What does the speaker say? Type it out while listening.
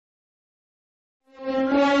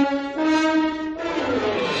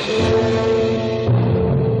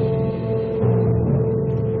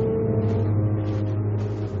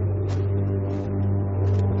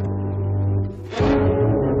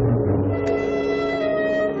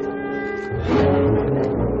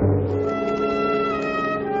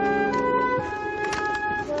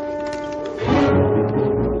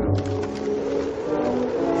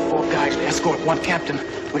Captain.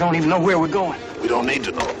 We don't even know where we're going. We don't need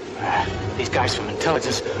to know. These guys from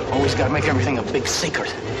intelligence always got to make everything a big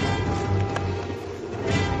secret.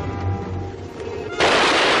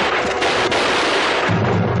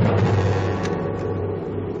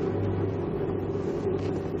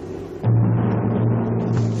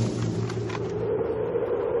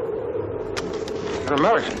 They're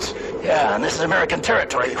Americans. Yeah, and this is American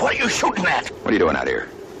territory. What are you shooting at? What are you doing out here?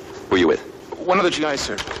 Who are you with? One of the GIs,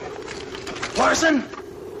 sir. Larson?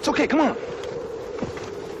 It's okay, come on.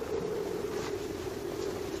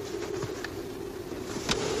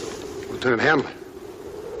 Lieutenant Hamlin.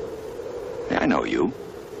 Yeah, I know you.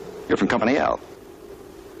 You're from Company L. All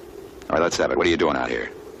right, let's have it. What are you doing out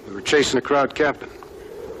here? We were chasing a crowd captain.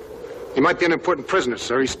 He might be an important prisoner,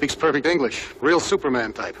 sir. He speaks perfect English. Real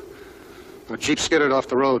Superman type. A jeep skidded off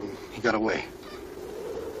the road and he got away.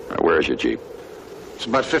 All right, where is your jeep? It's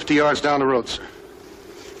about 50 yards down the road, sir.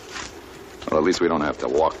 Well, at least we don't have to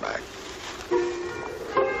walk back.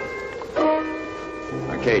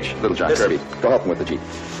 Caje, Little John, Listen. Kirby, go help him with the jeep.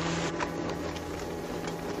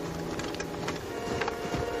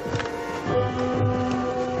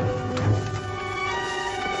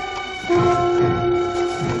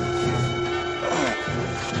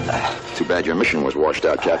 Too bad your mission was washed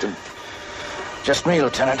out, Captain. Just me,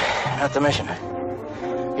 Lieutenant. Not the mission.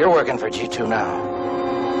 You're working for G2 now.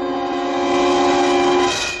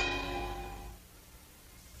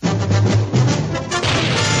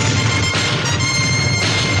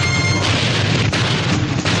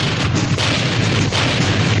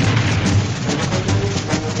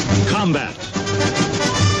 Combat.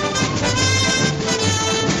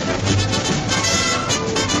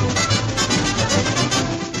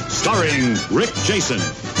 Starring Rick Jason.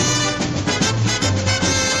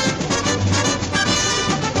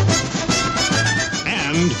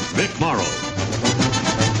 And Vic Morrow.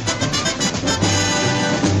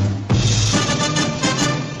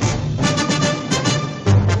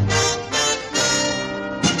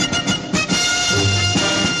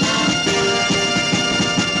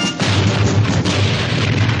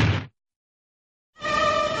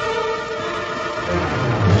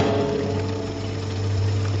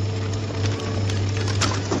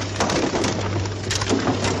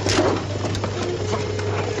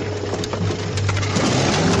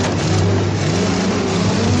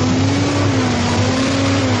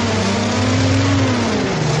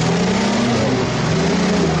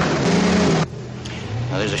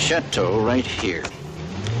 Chateau right here.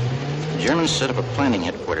 The Germans set up a planning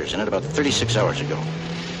headquarters in it about 36 hours ago.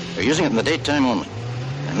 They're using it in the daytime only.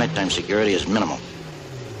 And nighttime security is minimal.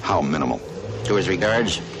 How minimal? 2 or 3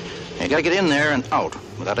 guards. You gotta get in there and out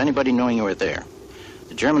without anybody knowing you were there.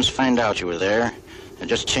 The Germans find out you were there and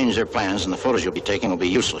just change their plans, and the photos you'll be taking will be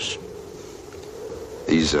useless.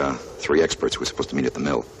 These 3 experts were supposed to meet at the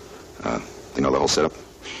mill. You know the whole setup?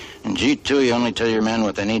 In G2, you only tell your men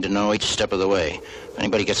what they need to know each step of the way. If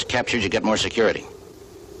anybody gets captured, you get more security.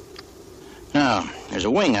 Now, there's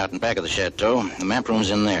a wing out in back of the chateau. The map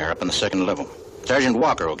room's in there, up on the 2nd level. Sergeant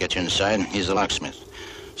Walker will get you inside. He's the locksmith.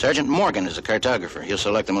 Sergeant Morgan is the cartographer. He'll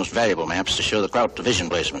select the most valuable maps to show the Kraut division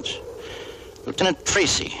placements. Lieutenant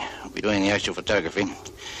Tracy will be doing the actual photography.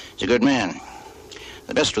 He's a good man.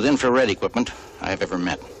 The best with infrared equipment I've ever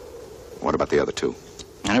met. What about the other 2?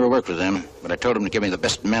 I never worked with them, but I told them to give me the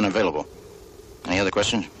best men available. Any other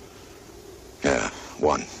questions? Yeah,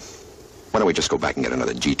 1. Why don't we just go back and get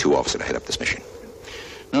another G2 officer to head up this mission?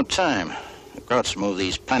 No time. The Krauts move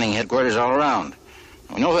these planning headquarters all around.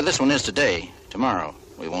 We know where this one is today. Tomorrow,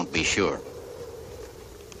 we won't be sure.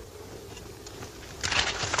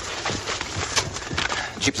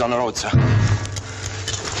 Jeep's on the road, sir.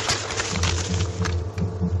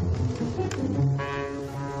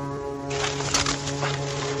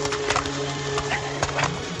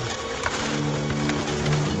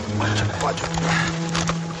 Watch it.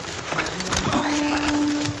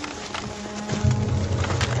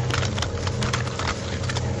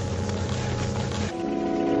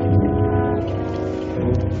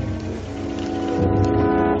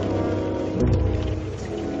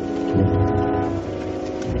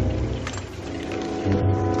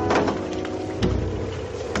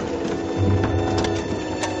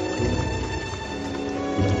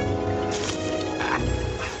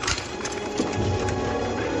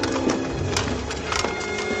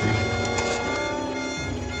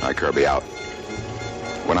 Kirby, out.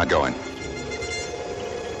 We're not going.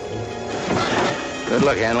 Good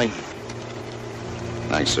luck, Hanley.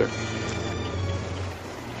 Thanks, sir.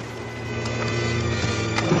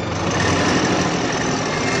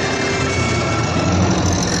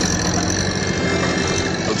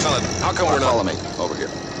 Lieutenant, how come we're not... Follow me. Over here.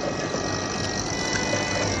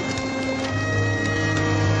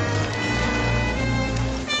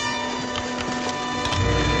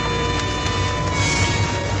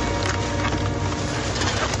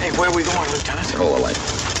 Where are we going, Lieutenant? Hold the light.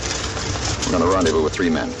 We're on a rendezvous with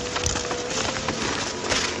 3 men.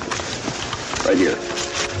 Right here.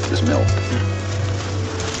 This mill.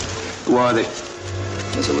 Who are they?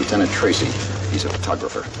 There's a Lieutenant Tracy. He's a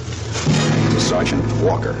photographer. There's a Sergeant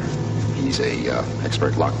Walker. He's a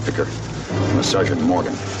expert lock picker. And a Sergeant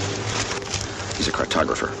Morgan. He's a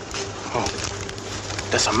cartographer. Oh,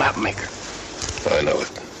 that's a map maker. I know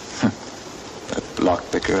it. A lock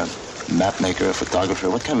picker, a map maker, a photographer.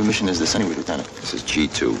 What kind of mission is this anyway, Lieutenant? This is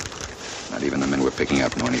G2. Not even the men we're picking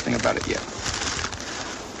up know anything about it yet.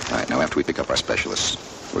 All right, now after we pick up our specialists,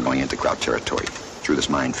 we're going into crowd territory, through this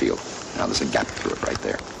minefield. Now there's a gap through it right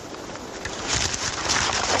there.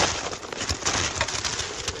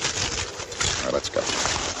 All right, let's go.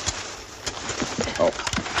 Oh,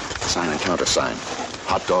 sign and countersign.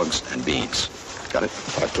 Hot dogs and beans. Got it?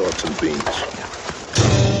 Hot dogs and beans.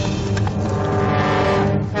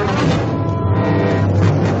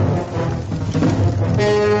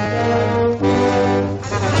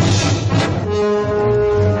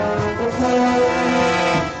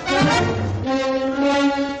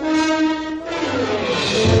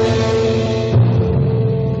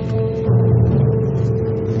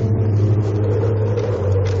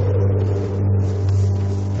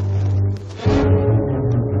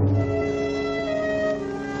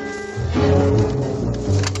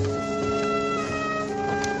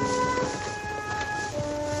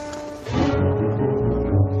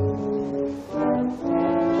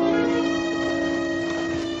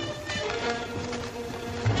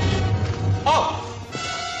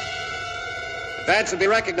 Advance and be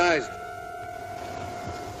recognized.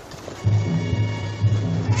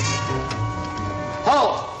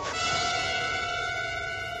 Halt!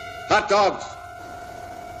 Hot dogs.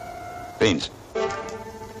 Beans.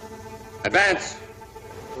 Advance.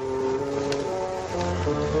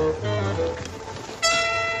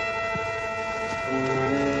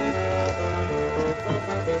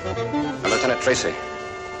 Lieutenant Tracy.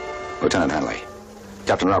 Lieutenant Hanley.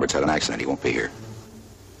 Captain Roberts had an accident. He won't be here.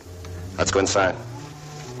 Let's go inside.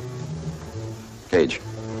 Caje,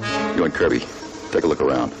 you and Kirby, take a look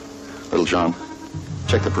around. Little John,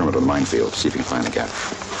 check the perimeter of the minefield. See if you can find the gap.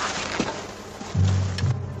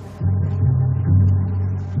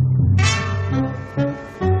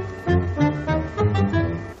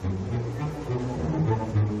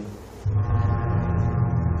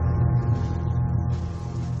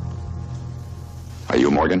 Are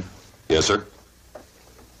you Morgan? Yes, sir.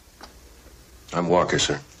 I'm Walker,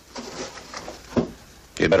 sir.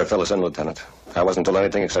 You'd better fill us in, Lieutenant. I wasn't told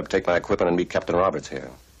anything except take my equipment and meet Captain Roberts here.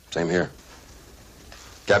 Same here.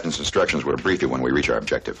 Captain's instructions were to brief you when we reach our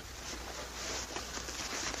objective.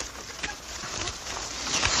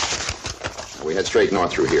 We head straight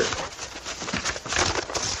north through here.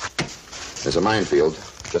 There's a minefield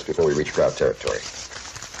just before we reach crowd territory.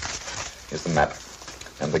 Here's the map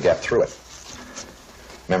and the gap through it.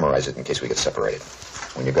 Memorize it in case we get separated.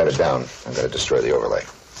 When you've got it down, I'm going to destroy the overlay.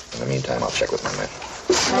 In the meantime, I'll check with my men.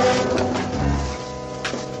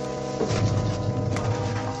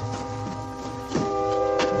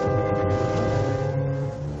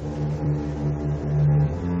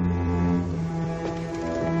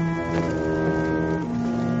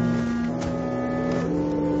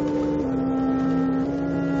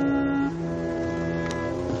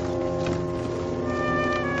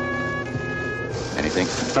 Anything?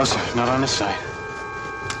 No, sir, not on this side.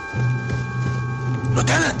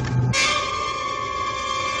 Lieutenant!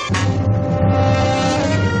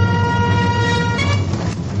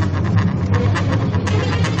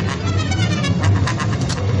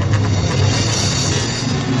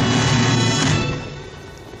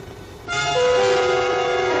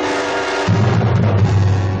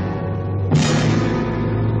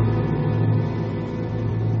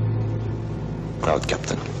 Proud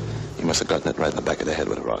Captain. You must have gotten it right in the back of the head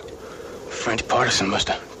with a rock. French partisan must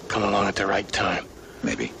have come along at the right time.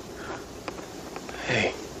 Maybe.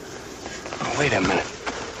 Hey, oh, wait a minute.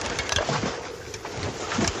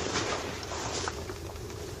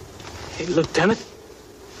 Hey, Lieutenant.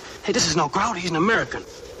 Hey, this is no crowd. He's an American.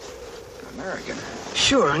 American?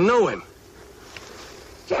 Sure, I know him.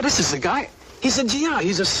 Yeah, this is the guy. He's a GI.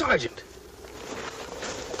 He's a sergeant.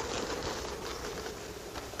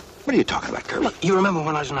 What are you talking about, Kirby? Look, you remember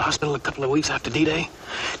when I was in the hospital a couple of weeks after D-Day?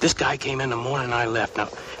 This guy came in the morning and I left. Now,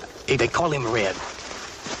 they call him Red.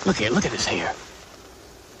 Look here, look at his hair.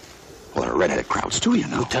 Well, there are red-headed crowds, too, you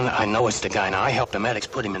know. Lieutenant, I know it's the guy. Now, I helped the medics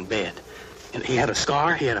put him in bed. And he had a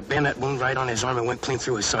scar, he had a bayonet wound right on his arm and went clean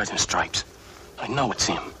through his sergeant's stripes. I know it's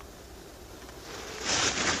him.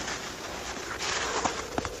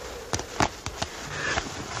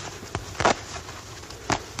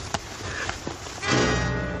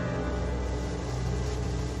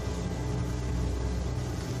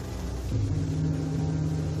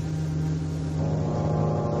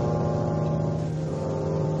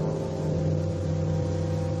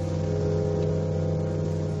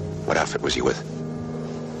 outfit was he with?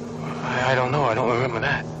 I don't know. I don't remember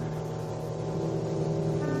that.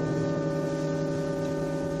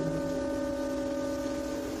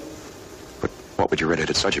 But what would your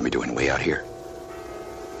red-headed sergeant be doing way out here?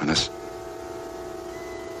 Unless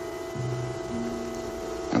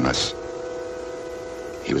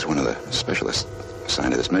he was one of the specialists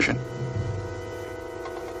assigned to this mission.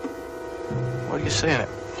 What are you saying?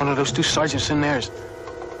 One of those two sergeants in there is...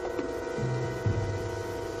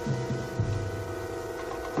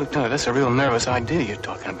 Lieutenant, that's a real nervous idea you're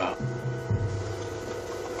talking about.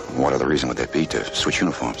 What other reason would that be to switch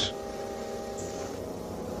uniforms?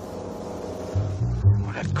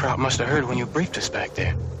 Well, that crowd must have heard when you briefed us back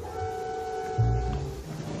there.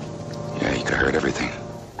 Yeah, you could have heard everything.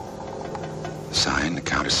 The sign, the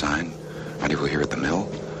countersign, might even hear at the mill.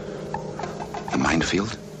 The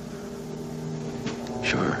minefield.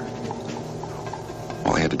 Sure.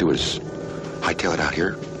 All they had to do was hightail it out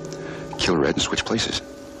here, kill Red, and switch places.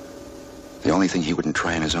 The only thing he wouldn't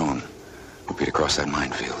try on his own would be to cross that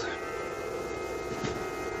minefield.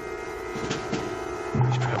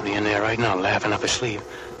 He's probably in there right now, laughing up his sleeve,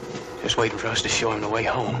 just waiting for us to show him the way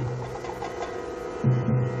home.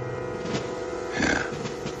 Yeah.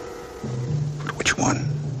 But which one?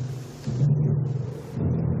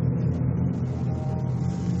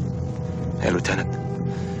 Hey, Lieutenant,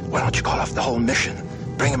 why don't you call off the whole mission?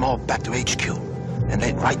 Bring them all back to HQ and lay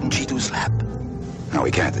it right in G2's lap. No,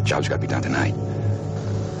 we can't. The job's got to be done tonight.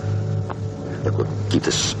 Look, keep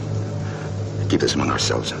this among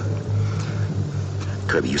ourselves.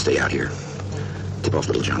 Kirby, you stay out here. Tip off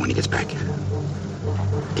Little John when he gets back.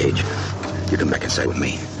 Gage, you come back inside with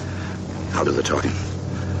me. I'll do the talking.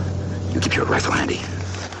 You keep your rifle handy.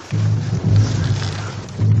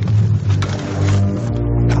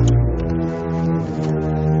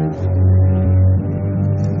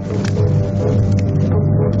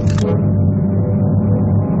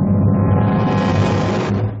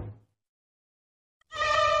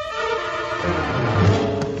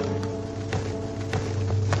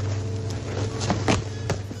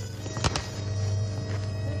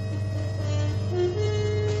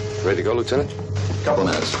 Ready to go, Lieutenant? Couple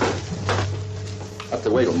of minutes. Have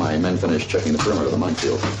to wait till my men finish checking the perimeter of the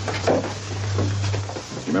minefield.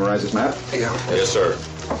 You memorize this map? Yeah. Yes, sir.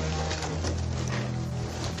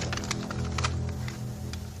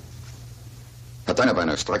 Hat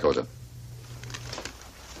eine Streichhose.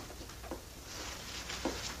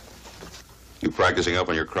 You practicing up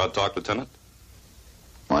on your crowd talk, Lieutenant?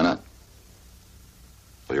 Why not?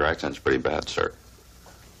 Well, your accent's pretty bad, sir.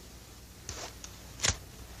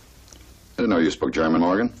 I didn't know you spoke German,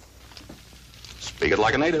 Morgan. Speak it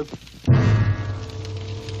like a native.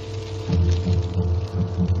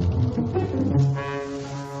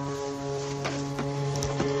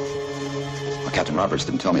 Well, Captain Roberts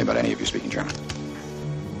didn't tell me about any of you speaking German.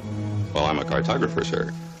 Well, I'm a cartographer,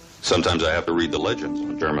 sir. Sometimes I have to read the legends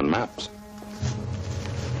on German maps.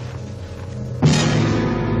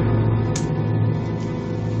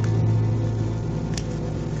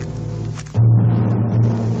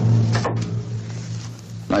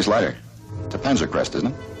 Nice lighter. It's a Panzer crest, isn't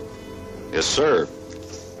it? Yes, sir.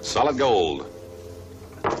 Solid gold.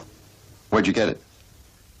 Where'd you get it?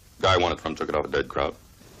 Guy I won it from took it off a dead crowd.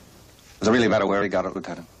 Does it really matter where he got it,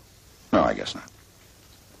 Lieutenant? No, I guess not.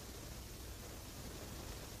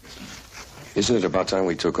 Isn't it about time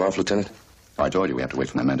we took off, Lieutenant? Oh, I told you we have to wait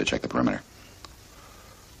for the men to check the perimeter.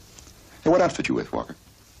 Hey, what outfit you with, Walker?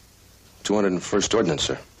 201st Ordnance,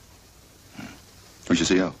 sir. Who's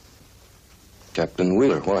your CO? Captain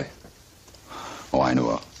Wheeler, why? Oh, I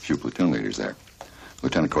know a few platoon leaders there.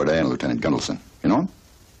 Lieutenant Corday and Lieutenant Gundelson. You know him?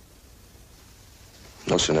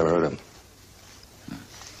 No, sir, never heard of him.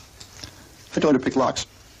 They're doing to pick locks.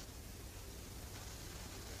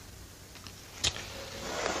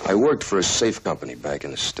 I worked for a safe company back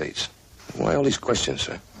in the States. Why all these questions,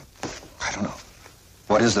 sir? I don't know.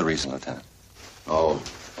 What is the reason, Lieutenant? Oh,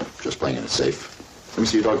 just playing it safe. Let me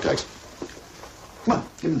see your dog tags. Come on,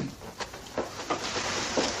 give me.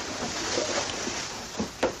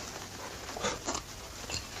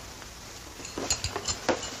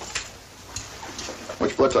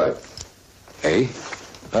 Which blood type? A?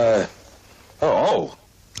 Oh. Oh,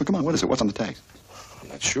 come on, what is it? What's on the tags? I'm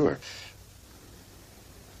not sure.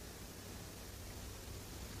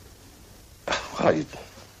 Well,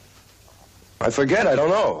 I forget. I don't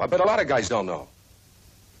know. I bet a lot of guys don't know.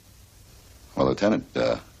 Well, Lieutenant,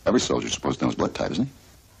 every soldier's supposed to know his blood type, isn't he?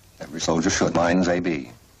 Every soldier should. Mine's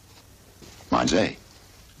AB. Mine's A.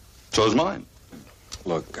 So's mine.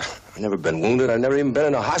 Look, I've never been wounded. I've never even been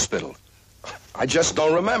in a hospital. I just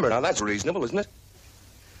don't remember. Now, that's reasonable, isn't it?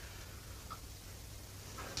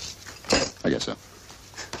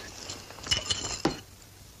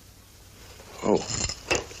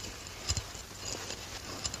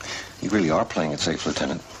 really are playing it safe,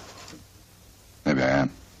 Lieutenant. Maybe I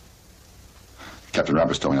am. Captain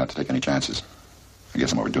Roberts told me not to take any chances. I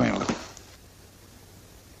guess I'm overdoing it a little.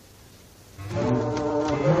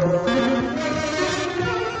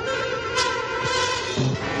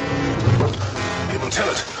 Hey,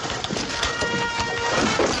 Lieutenant.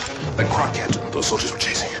 That croc captain those soldiers were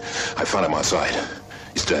chasing. I found him outside.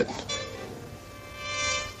 He's dead.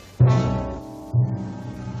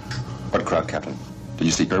 What crowd, Captain? Did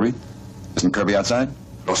you see Kirby? Isn't Kirby outside?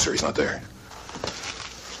 No, sir, he's not there.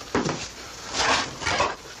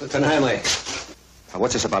 Lieutenant Hanley.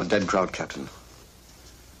 What's this about a dead crowd, Captain?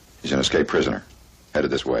 He's an escaped prisoner. Headed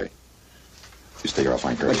this way. You stay here, I'll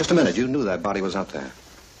find Kirby. Wait, just a minute. You knew that body was out there.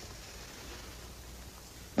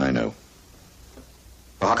 I know.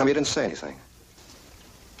 Well, how come you didn't say anything?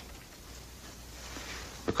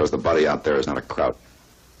 Because the body out there is not a Kraut.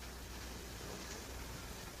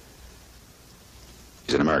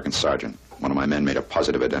 He's an American sergeant. One of my men made a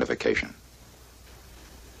positive identification.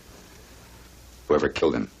 Whoever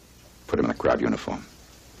killed him put him in a Kraut uniform.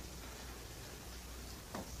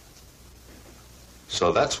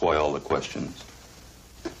 So that's why all the questions.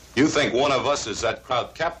 You think one of us is that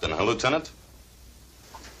Kraut captain, huh, Lieutenant?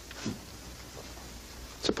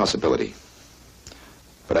 It's a possibility.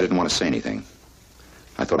 But I didn't want to say anything.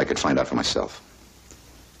 I thought I could find out for myself.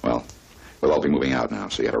 Well, we'll all be moving out now,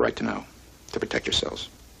 so you have a right to know. To protect yourselves.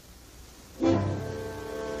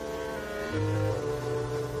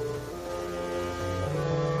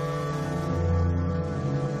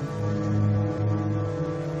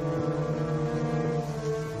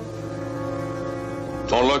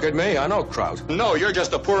 Don't look at me. I know Kraut. No, you're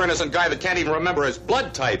just a poor innocent guy that can't even remember his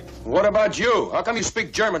blood type. What about you? How come you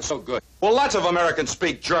speak German so good? Well, lots of Americans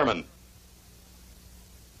speak German.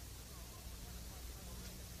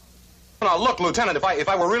 Now, look, Lieutenant, if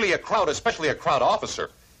I were really a Kraut, especially a Kraut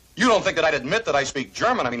officer, you don't think that I'd admit that I speak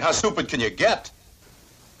German? I mean, how stupid can you get?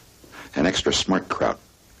 An extra smart Kraut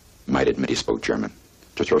might admit he spoke German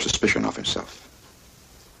to throw suspicion off himself.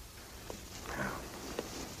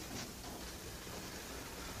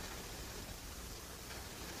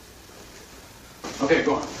 Okay,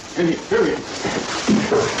 go on. In here, period.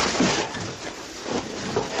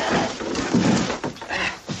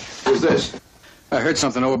 Who's this? I heard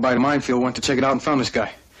something over by the minefield, went to check it out and found this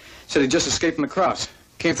guy. Said he just escaped from the Krauts.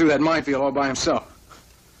 Came through that minefield all by himself.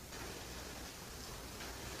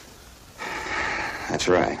 That's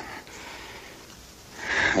right.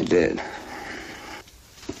 I did.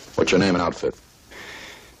 What's your name and outfit?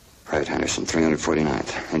 Private Henderson,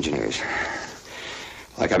 349th, Engineers.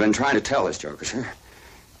 Like I've been trying to tell this joker, sir.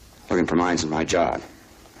 Looking for mines in my job.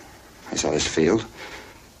 I saw this field,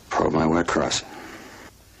 probed my way across it.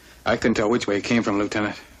 I couldn't tell which way he came from,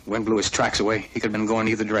 Lieutenant. Wind blew his tracks away. He could have been going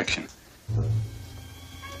either direction.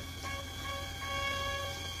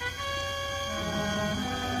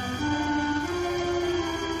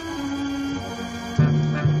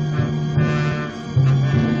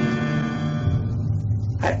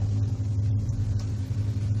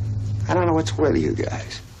 I don't know what's with you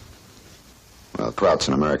guys. Well, Krauts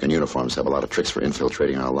in American uniforms have a lot of tricks for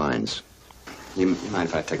infiltrating our lines. You mind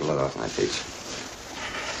if I take a load off my feet?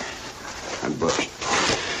 I'm bushed.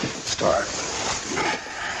 Start.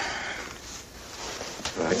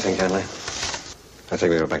 What do you think, Hanley? I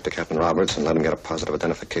think we go back to Captain Roberts and let him get a positive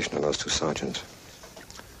identification on those two sergeants.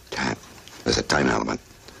 Cat, there's a time element.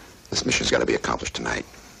 This mission's got to be accomplished tonight.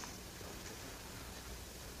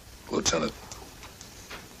 Lieutenant,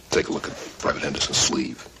 take a look at Private Henderson's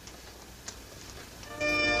sleeve.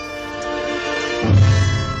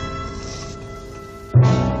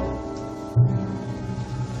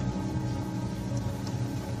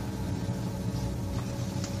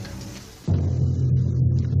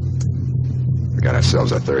 We got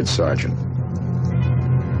ourselves a third sergeant.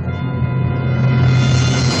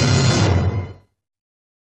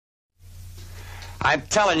 I'm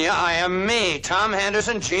telling you, I am me, Tom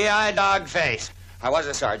Henderson, G.I. Dogface. I was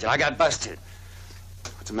a sergeant. I got busted.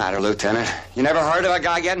 What's the matter, Lieutenant? You never heard of a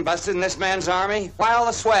guy getting busted in this man's army? Why all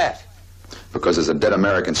the sweat? Because there's a dead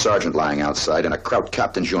American sergeant lying outside in a Kraut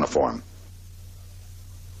captain's uniform.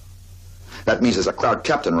 That means there's a Kraut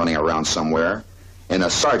captain running around somewhere in a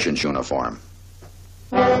sergeant's uniform.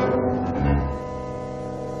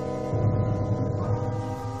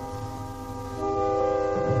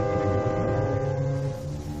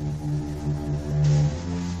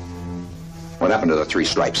 What happened to the three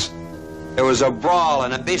stripes? There was a brawl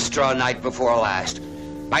in a bistro night before last.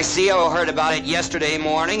 My CO heard about it yesterday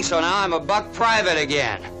morning, so now I'm a buck private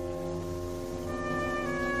again.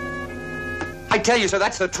 I tell you, sir,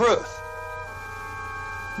 that's the truth.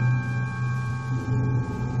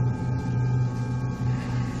 What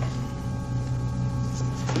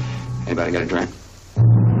Anybody got a drink?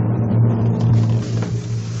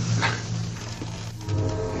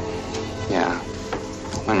 Yeah.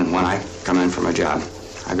 When I come in from a job,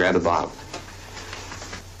 I grab a bottle.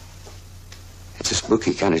 It's a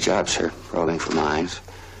spooky kind of job, sir, rolling for mines.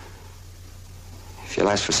 If you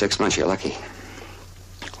last for 6 months, you're lucky.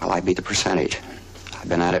 Well, I beat the percentage. I've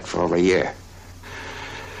been at it for over a year.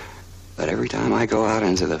 But every time I go out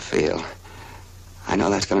into the field, I know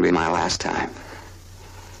that's going to be my last time.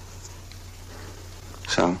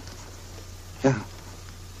 So, yeah,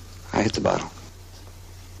 I hit the bottle.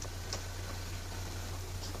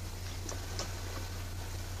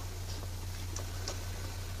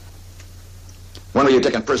 When were you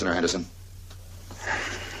taken prisoner, Henderson?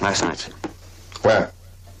 Last night. Where?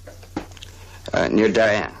 Near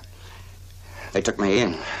Darien. They took me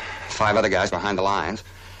in. 5 other guys behind the lines.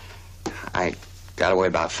 I got away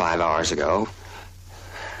about 5 hours ago.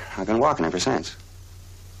 I've been walking ever since.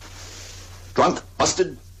 Drunk,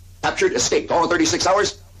 busted, captured, escaped, all in 36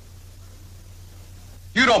 hours?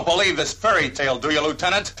 You don't believe this fairy tale, do you,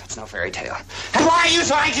 Lieutenant? It's no fairy tale. And why are you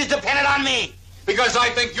so anxious to pin it on me? Because I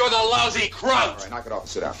think you're the lousy Kraut. All right, knock it off and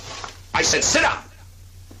sit down. I said sit down.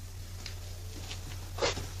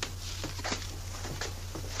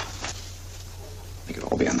 They could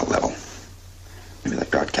all be on the level. Maybe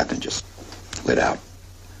that guard captain just lit out.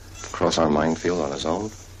 Cross our minefield on his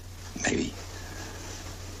own? Maybe.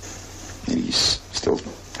 Maybe he's still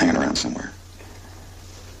hanging around somewhere.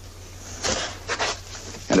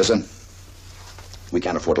 Henderson, we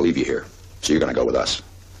can't afford to leave you here, so you're going to go with us.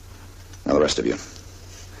 Now, the rest of you.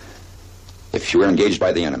 If you are engaged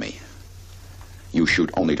by the enemy, you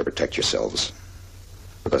shoot only to protect yourselves,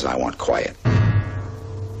 because I want quiet.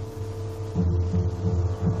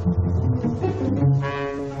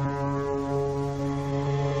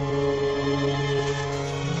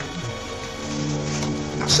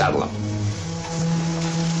 Now, saddle him.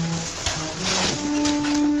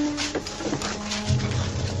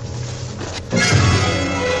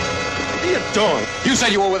 Doing? You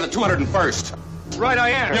said you were with the 201st. Right, I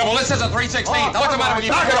am. Yeah, well, this is a 316th. Oh, What's the matter with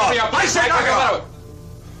you? knock it off. I said knock it off.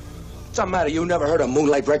 What's the matter? You never heard of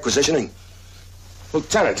moonlight requisitioning?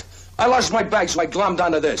 Lieutenant, I lost my bag, so I glommed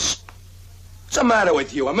onto this. What's the matter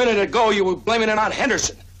with you? A minute ago, you were blaming it on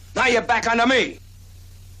Henderson. Now you're back onto me.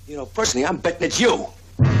 You know, personally, I'm betting it's you. All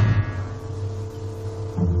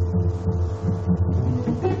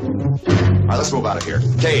right, let's move out of here.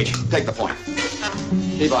 Cage, take the point.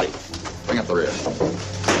 Peabody, bring up the rear.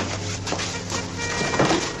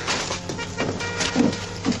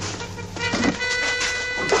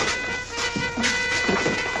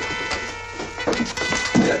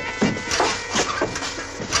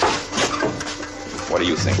 What do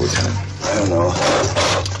you think, Lieutenant? I don't know.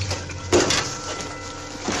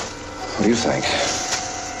 What do you think?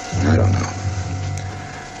 I don't know.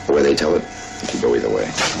 The way they tell it could go either way.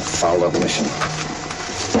 Foul up mission.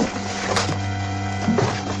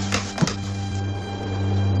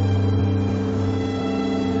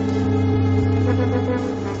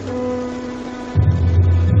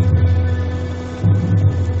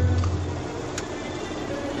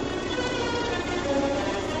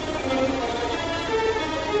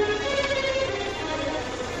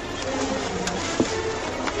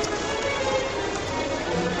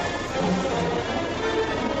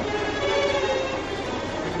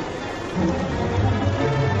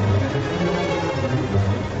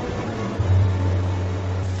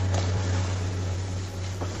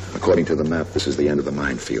 According to the map, this is the end of the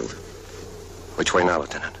minefield. Which way now,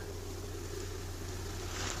 Lieutenant?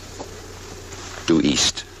 Due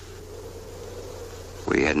east.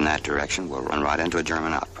 We head in that direction, we'll run right into a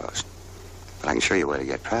German outpost. But I can show you where to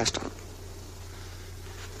get past them.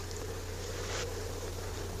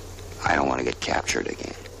 I don't want to get captured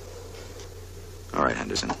again. All right,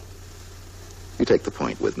 Henderson. You take the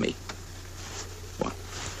point with me. What?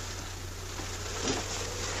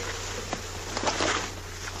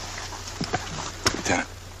 Lieutenant,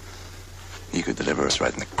 you could deliver us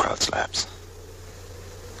right in the crowd slabs.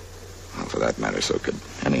 Well, for that matter, so could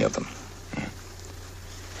any of them.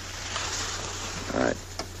 All right.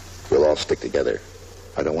 We'll all stick together.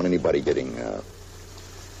 I don't want anybody getting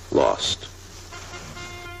lost.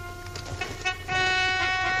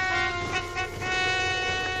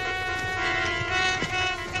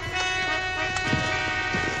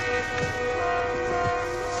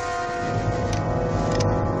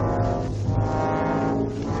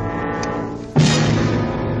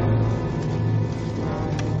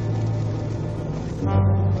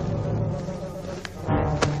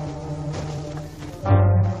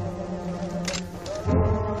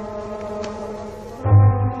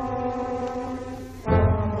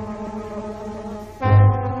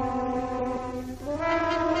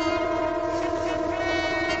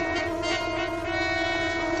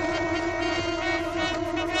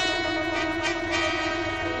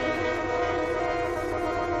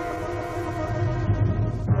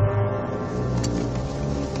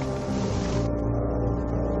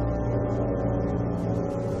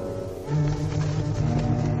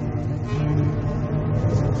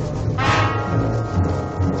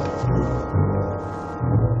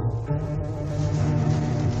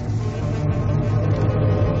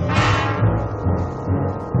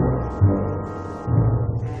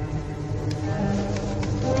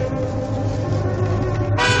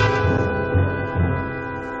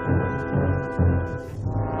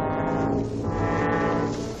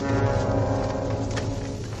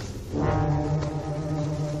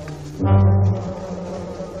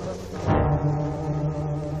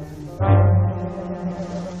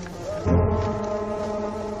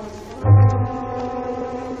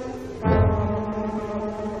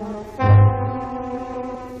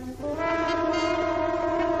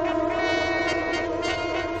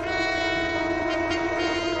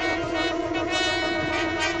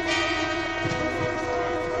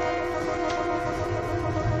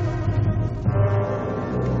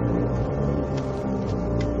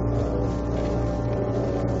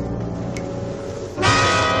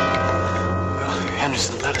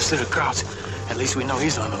 Henderson let us through the crowds. At least we know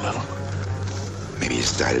he's on the level. Maybe he's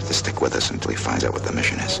decided to stick with us until he finds out what the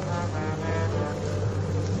mission is.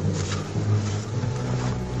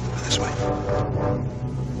 This way.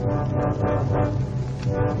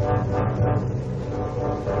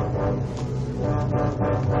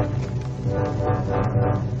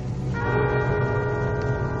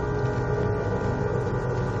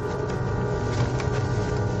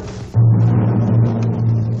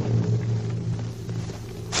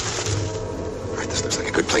 This looks like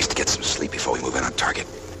a good place to get some sleep before we move in on target.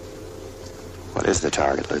 What is the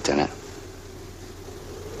target, Lieutenant?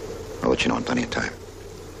 I'll let you know in plenty of time.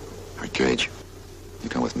 All right, Caje, you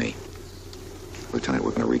come with me. Lieutenant,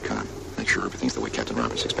 we're going to recon. Make sure everything's the way Captain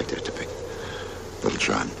Roberts expected it to be. Little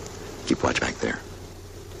John, keep watch back there.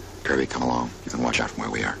 Kirby, come along. You can watch out from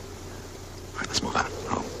where we are. All right, let's move out.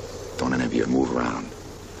 Oh, don't any of you move around.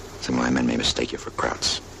 Some of my men may mistake you for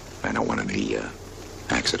Krauts. I don't want any,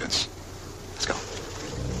 accidents. Let's go.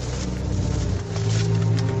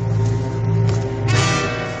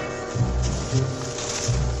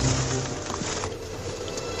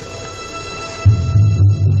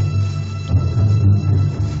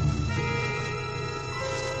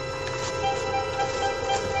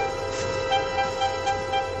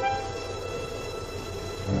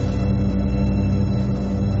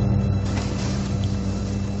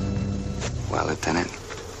 Well, Lieutenant,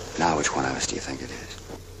 now which one of us do you think it is?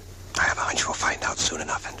 I have a hunch we'll find out soon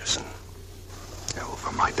enough, Henderson. Yeah, well,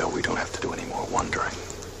 for my dough, we don't have to do any more wondering.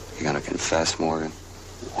 You gonna confess, Morgan?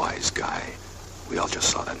 Wise guy. We all just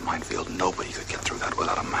saw that minefield. Nobody could get through that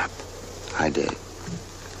without a map. I did.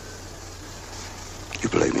 You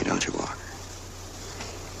believe me, don't you, Walker?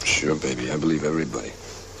 Sure, baby. I believe everybody.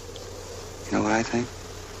 You know what I think?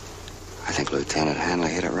 I think Lieutenant Hanley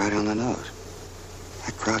hit it right on the nose.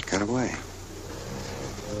 That crowd got away.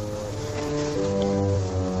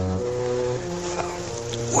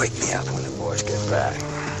 Well, wake me up when the boys get back.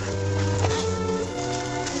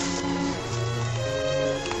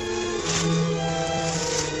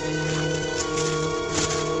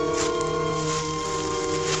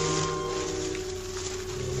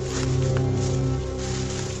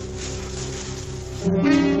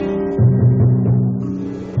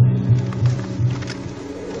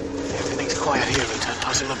 Everything's quiet here, Lieutenant.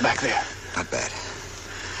 How's it look back there? Not bad.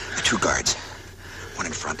 There are 2 guards. One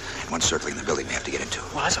in front and one circling the building we have to get into.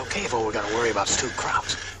 Well, that's okay if all we gotta worry about is 2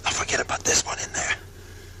 crowds. Don't forget about this one in there.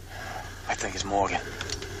 I think it's Morgan.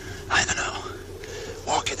 I don't know.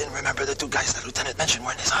 Walker didn't remember the 2 guys the lieutenant mentioned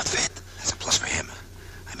were in his outfit. That's a plus for him.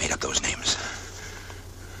 I made up those names.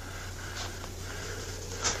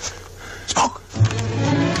 Smoke!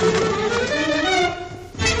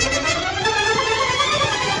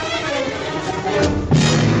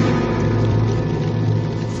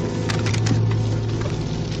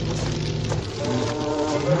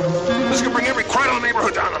 This is gonna bring every crowd in the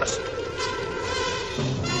neighborhood down on us.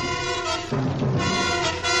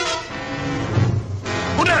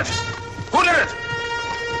 Who did it? Who did it?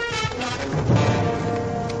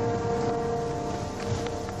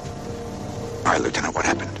 All right, Lieutenant, what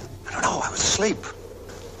happened? I don't know. I was asleep.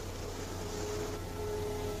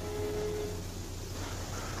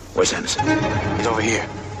 Where's Anderson? He's over here.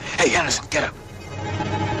 Hey, Anderson, get up.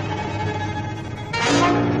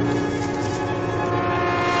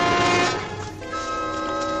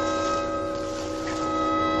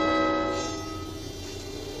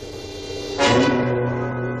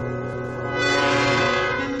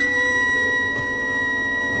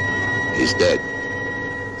 He's dead.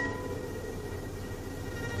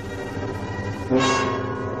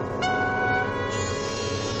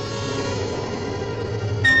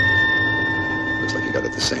 Looks like he got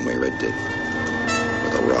it the same way Red did.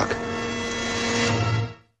 With a rock.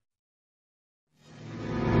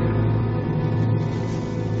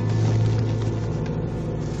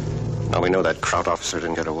 Now we know that Kraut officer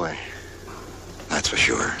didn't get away. That's for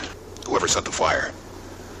sure. Whoever set the fire,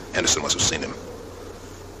 Anderson must have seen him.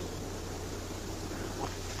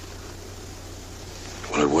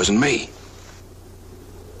 Well, it wasn't me.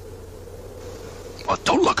 Well,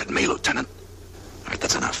 don't look at me, Lieutenant. All right,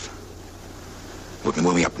 that's enough. We can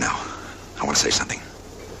move me up now. I want to say something.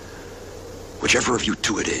 Whichever of you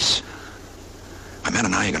 2 it is, my man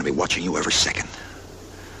and I are going to be watching you every second.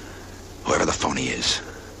 Whoever the phony is,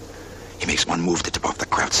 he makes one move to tip off the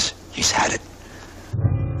Krauts. He's had it.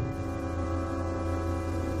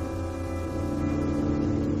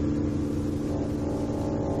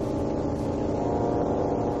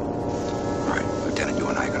 All right, Lieutenant, you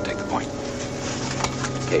and I are going to take the point.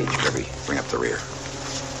 Caje, Kirby, bring up the rear.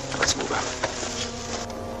 Now let's move out.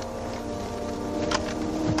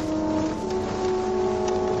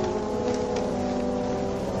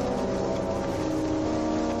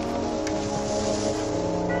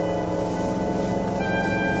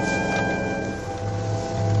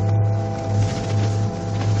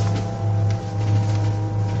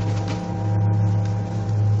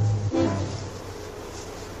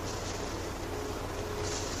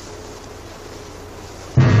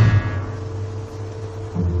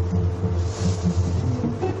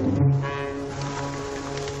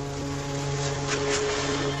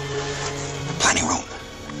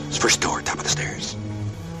 top of the stairs.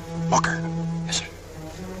 Walker. Yes, sir.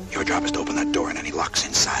 Your job is to open that door and any locks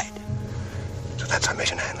inside. So that's our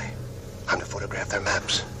mission, Hanley. I'm to photograph their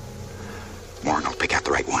maps. Morgan will pick out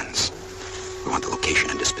the right ones. We want the location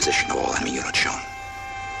and disposition of all enemy units shown.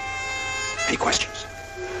 Any questions?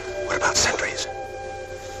 What about sentries?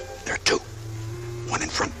 There are two. One in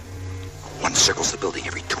front. One circles the building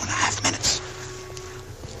every 2.5 minutes.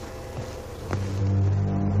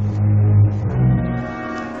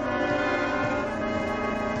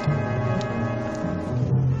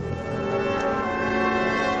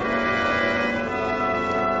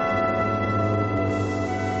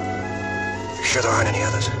 You sure there aren't any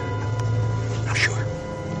others? Not sure.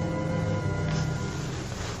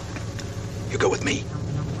 You go with me.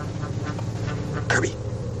 Kirby,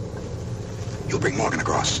 you'll bring Morgan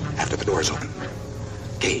across after the door is open.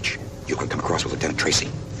 Caje, you can come across with Lieutenant Tracy.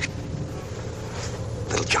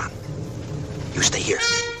 Little John, you stay here.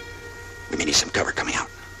 We may need some cover coming out.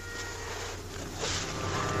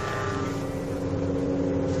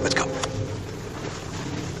 Let's go.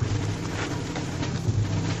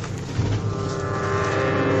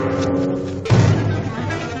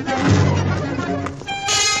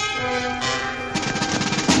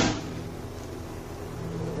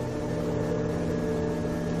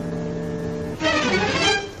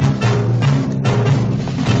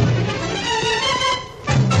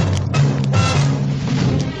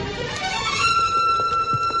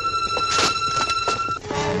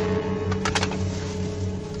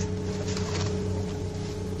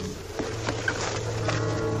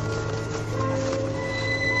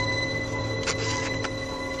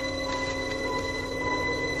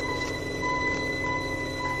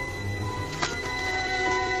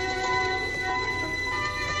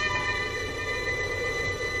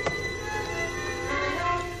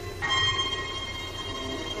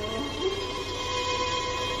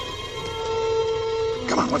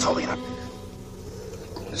 Come on, what's holding up?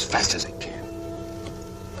 As fast as I can.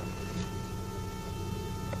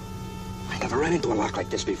 I never ran into a lock like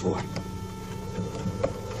this before.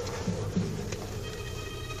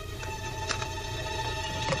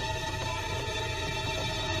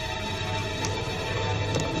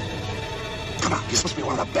 Come on, you're supposed to be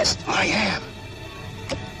one of the best. I am.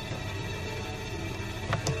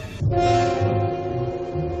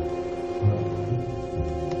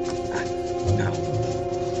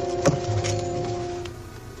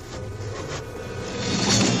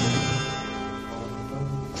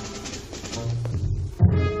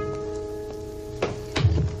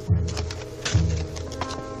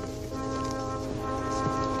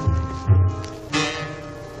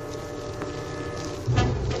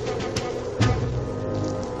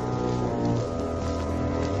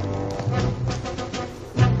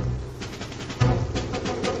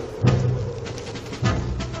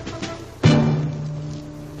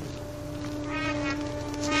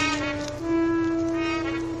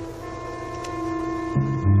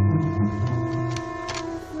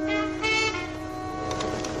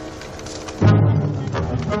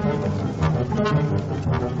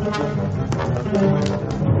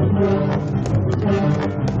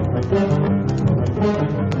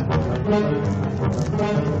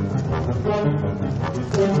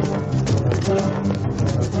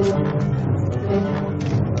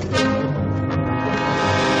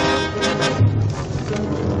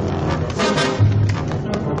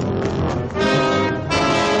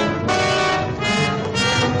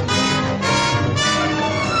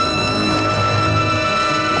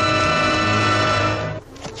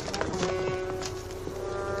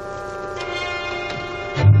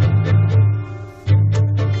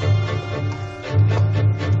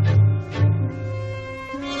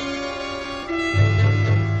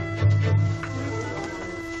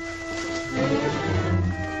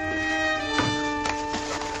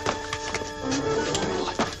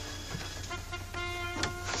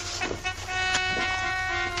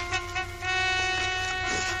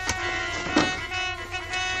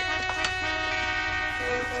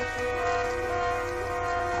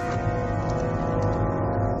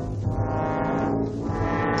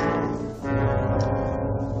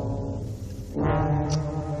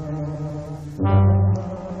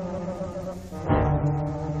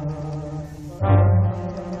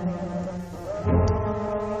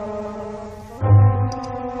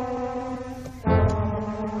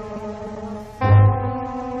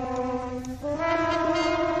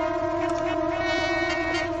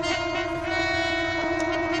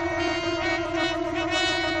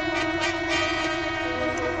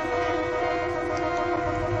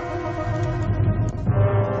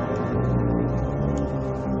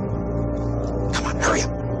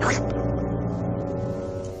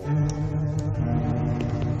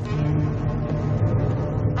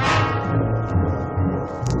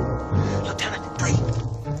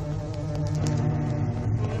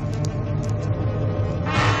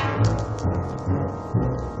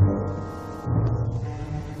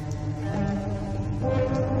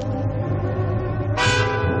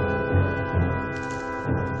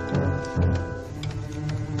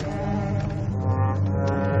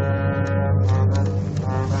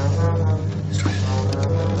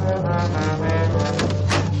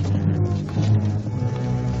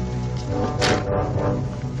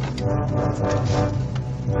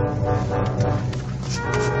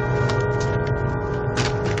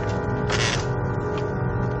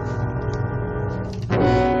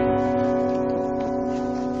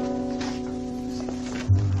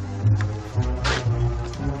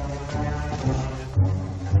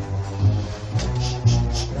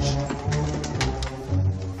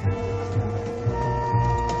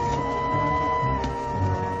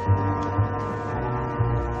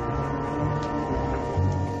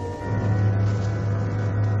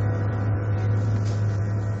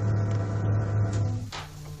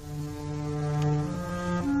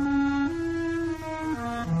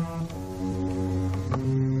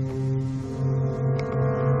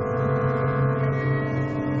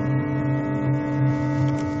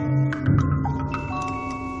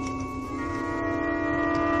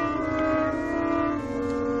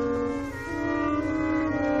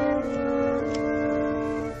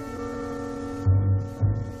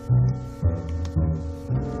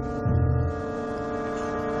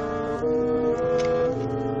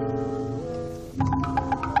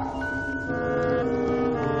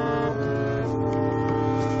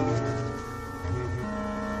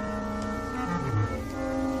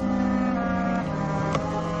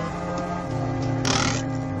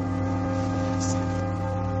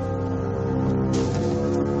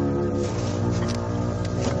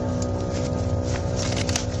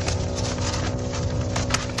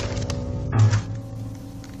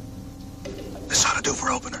 to do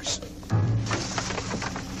for openers?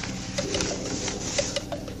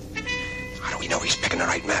 How do we know he's picking the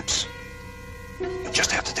right maps? You'll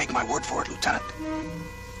just have to take my word for it, Lieutenant.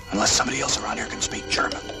 Unless somebody else around here can speak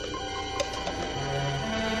German.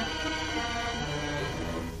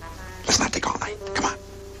 Let's not take all night. Come on.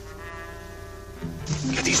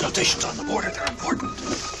 Get these notations on the border. They're important.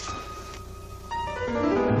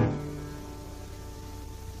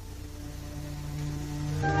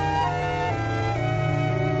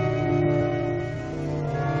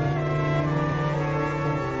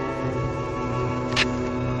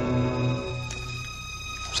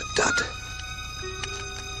 It was a dud.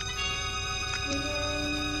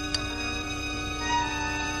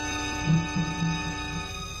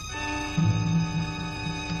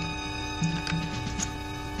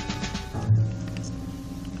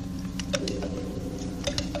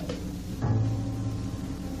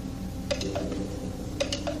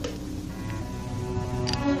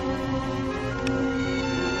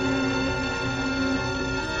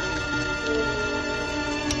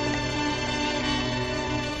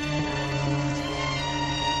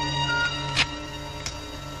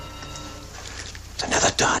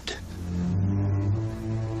 Another dud.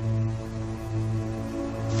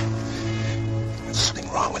 There's something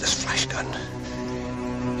wrong with this flash gun.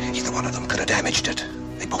 Either one of them could have damaged it.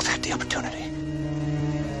 They both had the opportunity.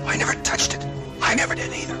 I never touched it. I never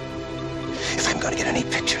did either. If I'm going to get any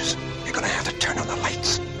pictures, you're going to have to turn on the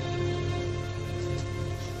lights.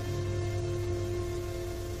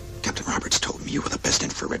 Captain Roberts told me you were the best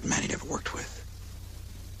infrared man he'd ever worked with.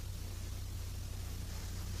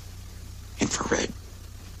 Infrared.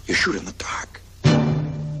 You shoot in the dark. Maybe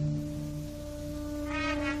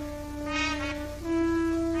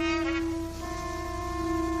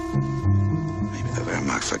the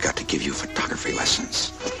Wehrmacht forgot to give you photography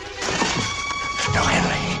lessons. No,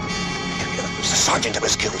 Henry. It was the sergeant that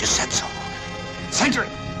was killed. You said so. Sentry!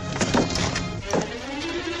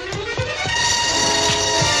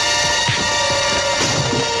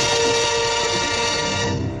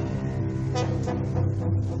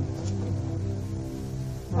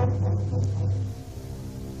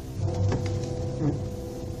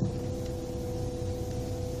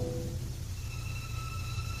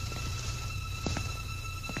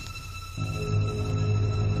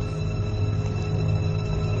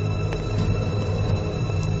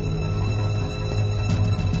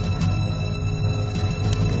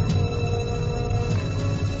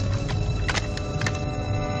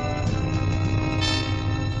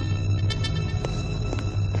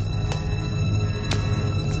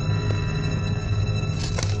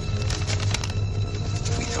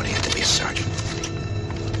 Sergeant.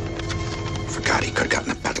 Forgot he could have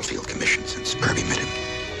gotten a battlefield commission since Kirby met him.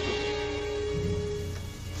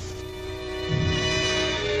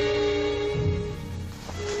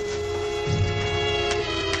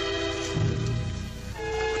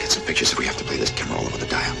 We'll get some pictures if we have to play this camera all over the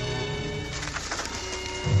dial.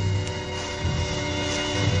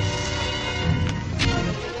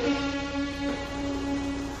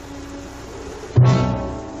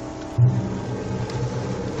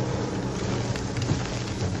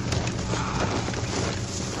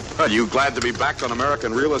 Are you glad to be back on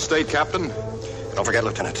American real estate, Captain? Don't forget,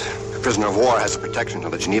 Lieutenant, a prisoner of war has the protection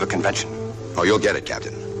of the Geneva Convention. Oh, you'll get it,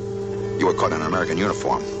 Captain. You were caught in an American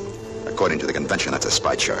uniform. According to the convention, that's a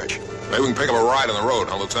spy charge. Maybe we can pick up a ride on the road,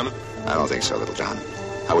 huh, Lieutenant? I don't think so, Little John.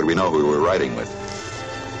 How would we know who we were riding with?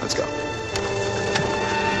 Let's go.